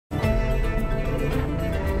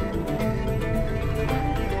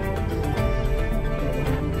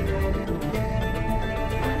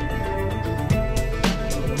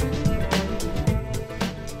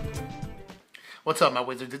What's up, my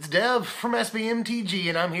wizards? It's Dev from SBMTG,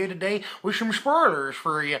 and I'm here today with some spoilers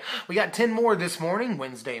for you. We got 10 more this morning,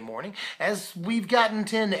 Wednesday morning, as we've gotten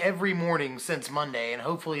 10 every morning since Monday, and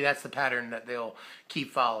hopefully that's the pattern that they'll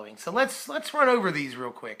keep following. So let's run over these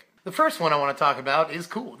real quick. The first one I want to talk about is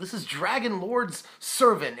cool. This is Dragon Lord's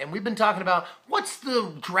Servant, and we've been talking about what's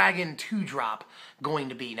the dragon 2-drop going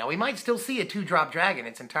to be. Now, we might still see a 2-drop dragon.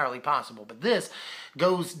 It's entirely possible, but this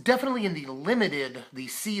goes definitely in the limited, the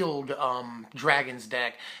sealed dragons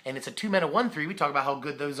deck, and it's a 2-mana 1/3. We talk about how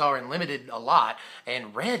good those are in limited a lot,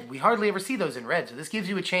 and red, we hardly ever see those in red, so this gives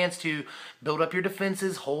you a chance to build up your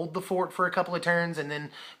defenses, hold the fort for a couple of turns, and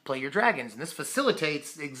then play your dragons, and this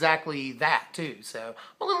facilitates exactly that too. So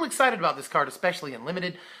I'm a little excited about this card, especially in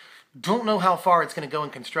limited. Don't know how far it's going to go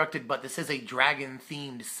in constructed, but this is a dragon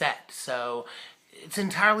themed set, so it's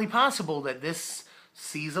entirely possible that this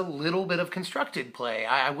sees a little bit of constructed play.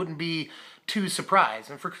 I wouldn't be too surprised.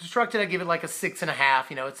 And for constructed, I give it like a 6.5.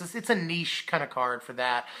 You know, it's a niche kind of card for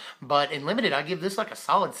that. But in limited, I give this like a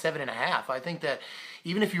solid 7.5. I think that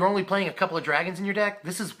even if you're only playing a couple of dragons in your deck,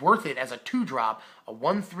 this is worth it as a 2-drop, a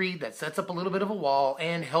 1/3 that sets up a little bit of a wall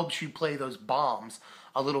and helps you play those bombs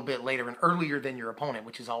a little bit later and earlier than your opponent,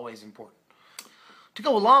 which is always important. To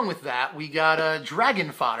go along with that, we got a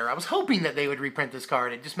Dragon Fodder. I was hoping that they would reprint this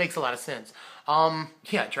card. It just makes a lot of sense.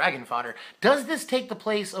 Yeah, Dragon Fodder. Does this take the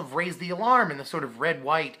place of Raise the Alarm in the sort of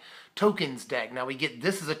red-white tokens deck? Now, we get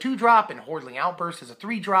this as a 2-drop, and Hordling Outburst is a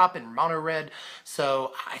 3-drop in mono-red.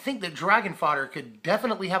 So I think that Dragon Fodder could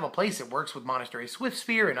definitely have a place. It works with Monastery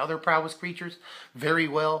Swiftspear and other prowess creatures very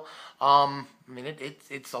well. I mean,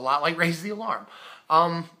 it's a lot like Raise the Alarm.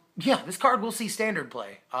 Yeah, this card will see standard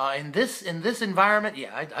play. In this environment,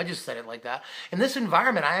 yeah, I just said it like that. In this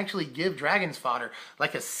environment, I actually give Dragon's Fodder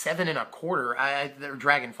like a 7.25.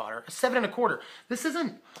 Dragon Fodder, a 7.25. This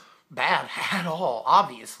isn't bad at all.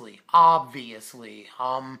 Obviously.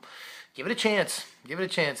 Give it a chance. Give it a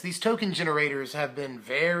chance. These token generators have been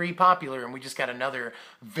very popular, and we just got another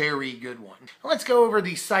very good one. Let's go over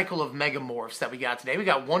the cycle of Megamorphs that we got today. We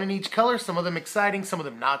got one in each color, some of them exciting, some of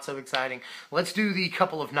them not so exciting. Let's do the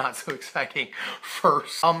couple of not so exciting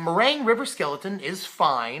first. Meringue River Skeleton is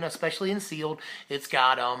fine, especially in sealed. It's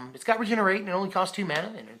got regenerate, and it only costs 2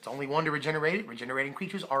 mana, and it's only 1 to regenerate it. Regenerating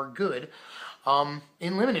creatures are good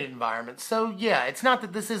in limited environments. So yeah, it's not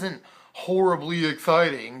that this isn't horribly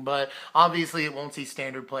exciting, but obviously it won't see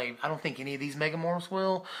standard play. I don't think any of these Megamorphs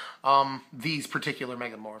will, these particular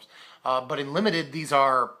Megamorphs. But in limited, these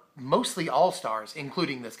are mostly all-stars,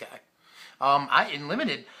 including this guy. In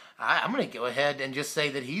limited, I'm going to go ahead and just say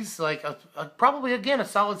that he's like probably, again, a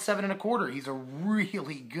solid 7.25. He's a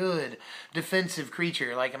really good defensive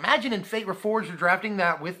creature. Like, imagine in Fate Reforged you're drafting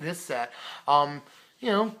that with this set. You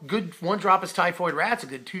know, good 1-drop is Typhoid Rats, a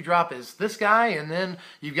good 2-drop is this guy, and then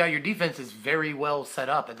you've got your defenses very well set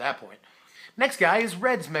up at that point. Next guy is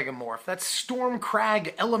Red's Megamorph. That's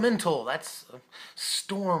Stormcrag Elemental. That's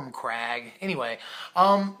Stormcrag. Anyway,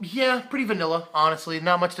 yeah, pretty vanilla, honestly.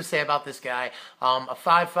 Not much to say about this guy. A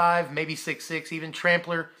 5/5, maybe 6/6, even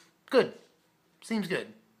Trampler. Good. Seems good.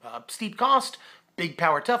 Steep cost, big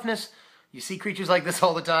power toughness. You see creatures like this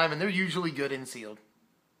all the time, and they're usually good in sealed.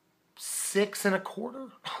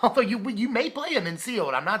 6.25. Although you may play him in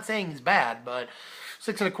sealed. I'm not saying he's bad, but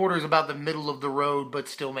 6.25 is about the middle of the road, but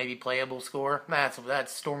still maybe playable score. That's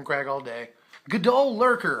Stormcrag all day. Godol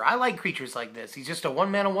Lurker. I like creatures like this. He's just a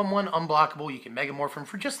 1-mana 1/1 unblockable. You can Megamorph him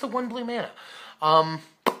for just the 1 blue mana. I'm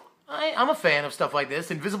a fan of stuff like this.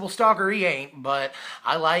 Invisible Stalker he ain't, but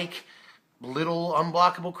I like little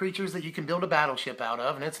unblockable creatures that you can build a battleship out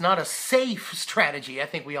of, and it's not a safe strategy. I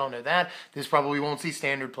think we all know that. This probably won't see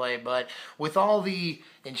standard play, but with all the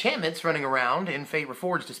enchantments running around, in Fate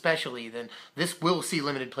Reforged especially, then this will see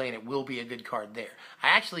limited play, and it will be a good card there. I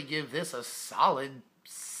actually give this a solid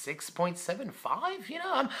 6.75. You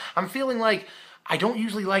know, I'm feeling like I don't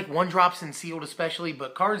usually like 1-drops in sealed especially,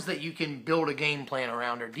 but cards that you can build a game plan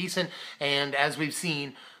around are decent, and as we've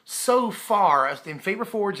seen so far, in Fate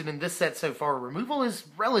Reforged and in this set so far, removal is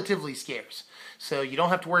relatively scarce. So you don't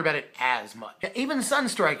have to worry about it as much. Even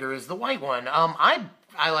Sunstriker is the white one. I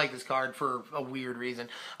like this card for a weird reason.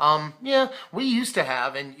 Yeah, we used to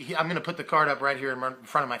have, and I'm going to put the card up right here in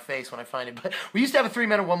front of my face when I find it, but we used to have a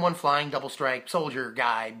 3-mana 1/1 flying double strike soldier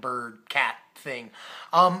guy, bird, cat thing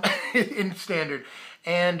in standard.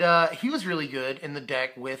 And he was really good in the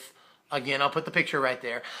deck with, again, I'll put the picture right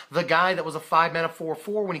there. The guy that was a 5-mana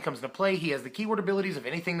 4/4, when he comes into play, he has the keyword abilities of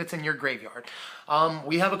anything that's in your graveyard.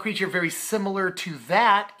 We have a creature very similar to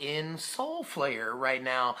that in Soul Flayer right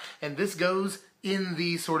now, and this goes in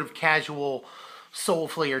the sort of casual Soul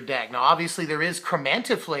Flayer deck. Now, obviously, there is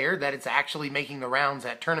Chromantic Flayer that it's actually making the rounds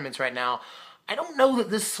at tournaments right now. I don't know that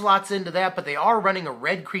this slots into that, but they are running a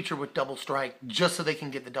red creature with double strike just so they can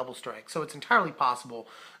get the double strike. So it's entirely possible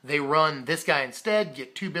they run this guy instead,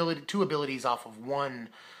 get two abilities off of one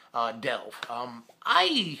delve.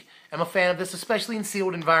 I am a fan of this, especially in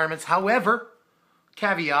sealed environments. However,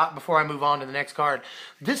 caveat before I move on to the next card,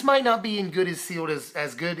 this might not be in good as sealed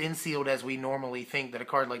as good in sealed as we normally think that a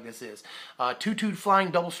card like this is. 2/2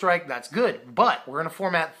 flying double strike, that's good, but we're in a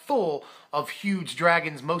format full of huge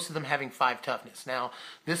dragons, most of them having 5 toughness. Now,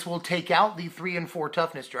 this will take out the 3 and 4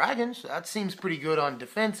 toughness dragons. That seems pretty good on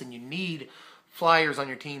defense, and you need flyers on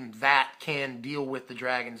your team that can deal with the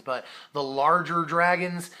dragons, but the larger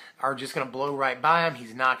dragons are just going to blow right by him.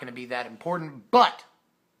 He's not going to be that important, but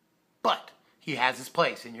he has his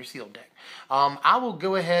place in your sealed deck. I will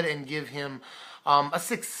go ahead and give him a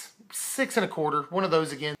 6 and a quarter, one of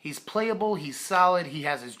those again. He's playable, he's solid, he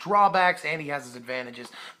has his drawbacks, and he has his advantages,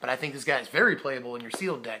 but I think this guy is very playable in your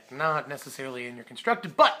sealed deck, not necessarily in your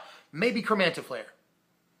constructed, but maybe Flare.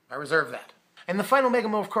 I reserve that. And the final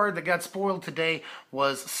Megamorph card that got spoiled today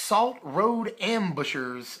was Salt Road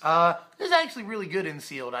Ambushers. This is actually really good in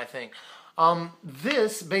sealed, I think.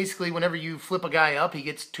 This, basically, whenever you flip a guy up, he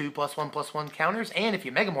gets 2+1/+1 counters, and if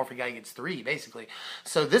you Megamorph a guy, he gets 3, basically.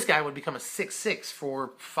 So this guy would become a 6/6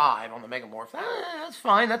 for 5 on the Megamorph. That's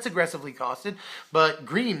fine, that's aggressively costed, but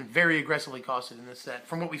green, very aggressively costed in this set,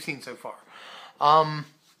 from what we've seen so far.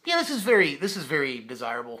 Yeah, this is very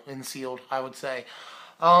desirable in sealed, I would say.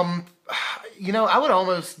 You know, I would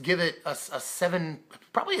almost give it a 7,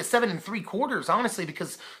 probably a 7 3/4, honestly,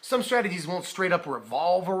 because some strategies won't straight up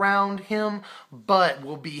revolve around him, but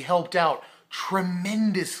will be helped out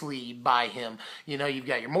tremendously by him. You know, you've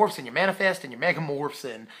got your morphs and your manifest and your megamorphs,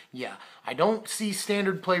 and yeah, I don't see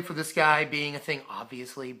standard play for this guy being a thing,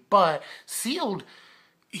 obviously, but sealed,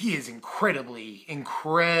 he is incredibly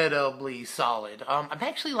solid. I'm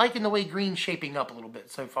actually liking the way green's shaping up a little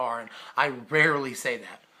bit so far, and I rarely say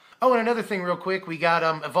that. Oh, and another thing real quick, we got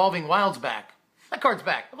Evolving Wilds back. That card's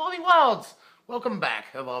back. Evolving Wilds! Welcome back,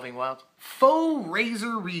 Evolving Wilds. Faux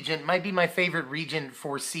Razor Regent might be my favorite Regent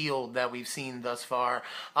for sealed that we've seen thus far.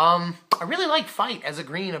 I really like Fight as a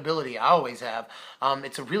green ability. I always have.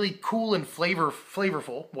 It's a really cool and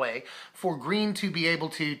flavorful way for green to be able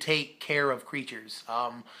to take care of creatures.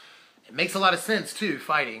 It makes a lot of sense, too,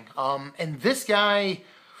 fighting. And this guy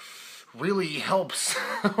really helps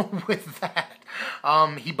with that.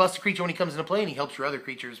 He busts a creature when he comes into play, and he helps your other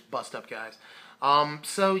creatures bust up guys.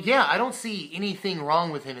 So yeah, I don't see anything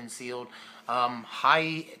wrong with him in sealed.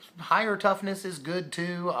 Higher toughness is good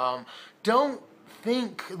too. Don't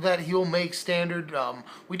think that he'll make standard.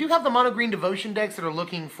 We do have the mono green devotion decks that are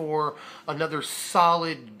looking for another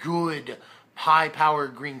solid, good,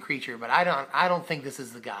 high-powered green creature, but I don't think this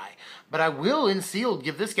is the guy. But I will in sealed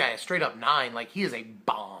give this guy a straight up 9. Like, he is a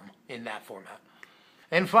bomb in that format.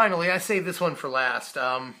 And finally, I saved this one for last.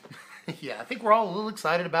 Yeah, I think we're all a little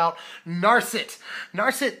excited about Narset.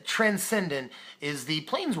 Narset Transcendent is the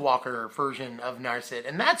Planeswalker version of Narset,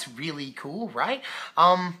 and that's really cool, right?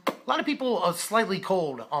 A lot of people are slightly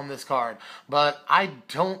cold on this card, but I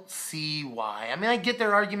don't see why. I mean, I get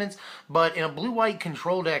their arguments, but in a blue-white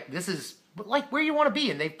control deck, this is like where you want to be,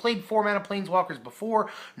 and they've played 4-mana Planeswalkers before,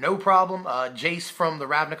 no problem. Jace from the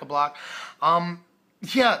Ravnica block.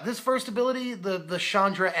 Yeah, this first ability, the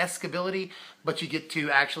Chandra-esque ability, but you get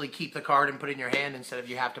to actually keep the card and put it in your hand instead of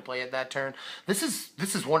you have to play it that turn. This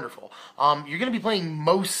is wonderful. You're going to be playing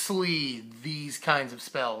mostly these kinds of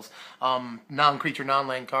spells, non-creature,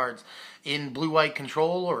 non-land cards, in blue-white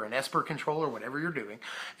control or an Esper control or whatever you're doing,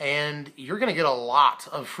 and you're going to get a lot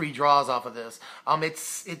of free draws off of this.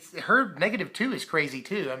 Her -2 is crazy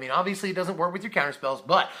too. I mean, obviously it doesn't work with your counter spells,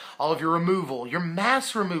 but all of your removal, your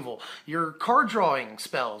mass removal, your card drawing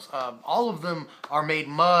spells, all of them are made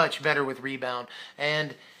much better with rebound.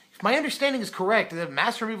 And if my understanding is correct, the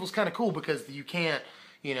mass removal is kind of cool because you can't,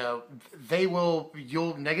 you know, you'll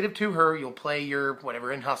 -2 her, you'll play your,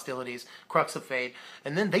 whatever, in hostilities, Crux of Fate,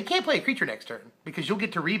 and then they can't play a creature next turn, because you'll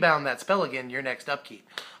get to rebound that spell again your next upkeep.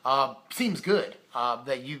 Seems good.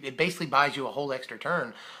 It basically buys you a whole extra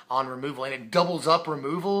turn on removal, and it doubles up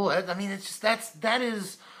removal. I mean, it's just, that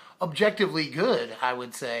is objectively good, I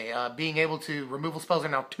would say. Being able to, removal spells are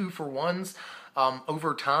now 2-for-1s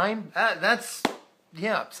over time.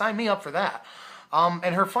 Yeah, sign me up for that.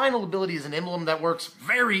 And her final ability is an emblem that works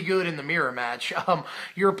very good in the mirror match.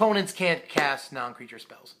 Your opponents can't cast non-creature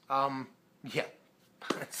spells. Yeah,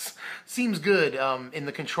 seems good in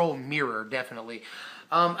the control mirror, definitely.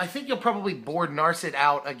 I think you'll probably board Narset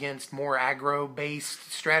out against more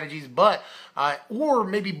aggro-based strategies, but or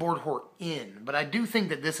maybe board her in. But I do think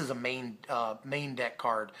that this is a main deck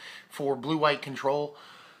card for blue-white control.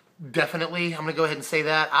 Definitely, I'm going to go ahead and say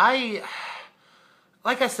that.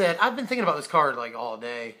 Like I said, I've been thinking about this card like all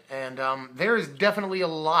day, and there is definitely a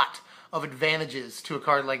lot of advantages to a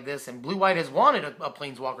card like this, and Blue-White has wanted a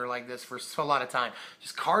Planeswalker like this for a lot of time.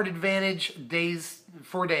 Just card advantage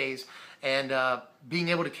for days, and being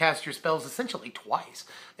able to cast your spells essentially twice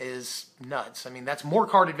is nuts. I mean, that's more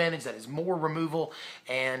card advantage, that is more removal,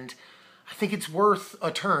 and I think it's worth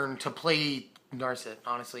a turn to play Narset,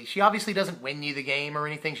 honestly. She obviously doesn't win you the game or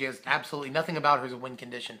anything. She has absolutely nothing about her as a win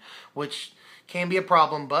condition, which can be a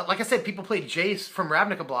problem. But like I said, people play Jace from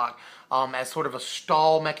Ravnica block as sort of a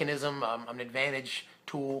stall mechanism, an advantage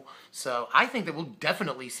tool. So I think that we'll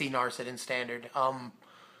definitely see Narset in Standard.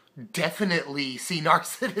 Definitely see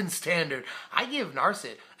Narset in Standard. I give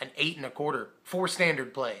Narset an 8.25 for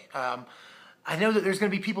Standard play. I know that there's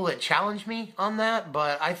going to be people that challenge me on that,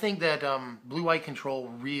 but I think that Blue-White Control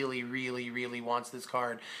really, really, really wants this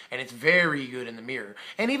card, and it's very good in the mirror.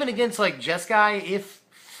 And even against, like, Jeskai, if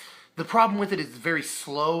the problem with it is very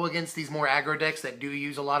slow against these more aggro decks that do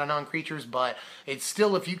use a lot of non-creatures, but it's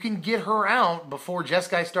still, if you can get her out before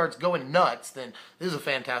Jeskai starts going nuts, then this is a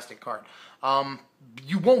fantastic card.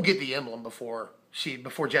 You won't get the emblem before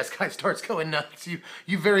Jeskai starts going nuts.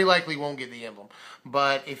 You very likely won't get the emblem,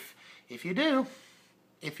 but if you do,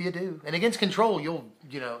 and against control,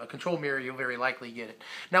 a control mirror, you'll very likely get it.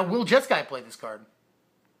 Now, will Jeskai play this card?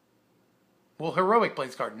 Will Heroic play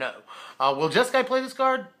this card? No. Will Jeskai play this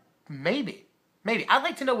card? Maybe. I'd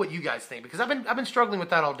like to know what you guys think, because I've been struggling with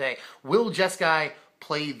that all day. Will Jeskai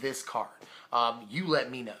play this card? You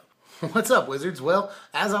let me know. What's up, Wizards? Well,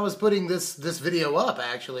 as I was putting this video up,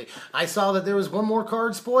 actually, I saw that there was one more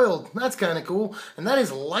card spoiled. That's kind of cool, and that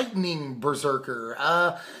is Lightning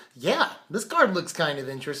Berserker. Yeah, this card looks kind of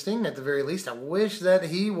interesting, at the very least. I wish that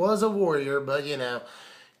he was a warrior, but,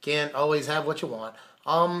 can't always have what you want.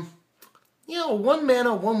 1 mana,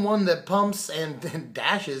 1/1 that pumps and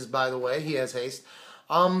dashes, by the way. He has haste.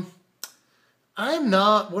 I'm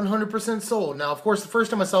not 100% sold. Now, of course, the first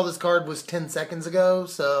time I saw this card was 10 seconds ago,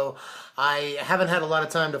 so I haven't had a lot of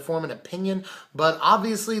time to form an opinion, but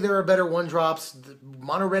obviously there are better 1-drops.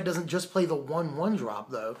 Mono Red doesn't just play the 1/1 drop,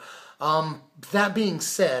 though. That being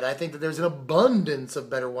said, I think that there's an abundance of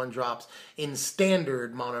better 1-drops in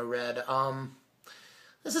Standard Mono Red.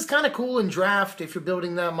 This is kind of cool in Draft if you're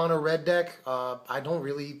building that Mono Red deck. I don't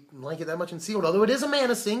really like it that much in Sealed, although it is a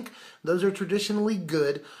mana sink. Those are traditionally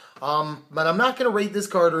good. But I'm not going to rate this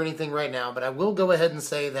card or anything right now, but I will go ahead and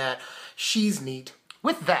say that she's neat.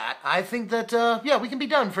 With that, I think that, yeah, we can be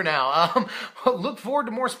done for now. Look forward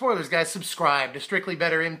to more spoilers, guys. Subscribe to Strictly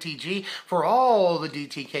Better MTG for all the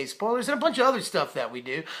DTK spoilers and a bunch of other stuff that we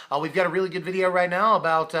do. We've got a really good video right now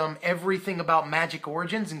about everything about Magic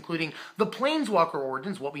Origins, including the Planeswalker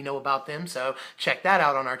Origins, what we know about them. So check that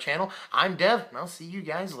out on our channel. I'm Dev, and I'll see you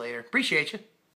guys later. Appreciate you.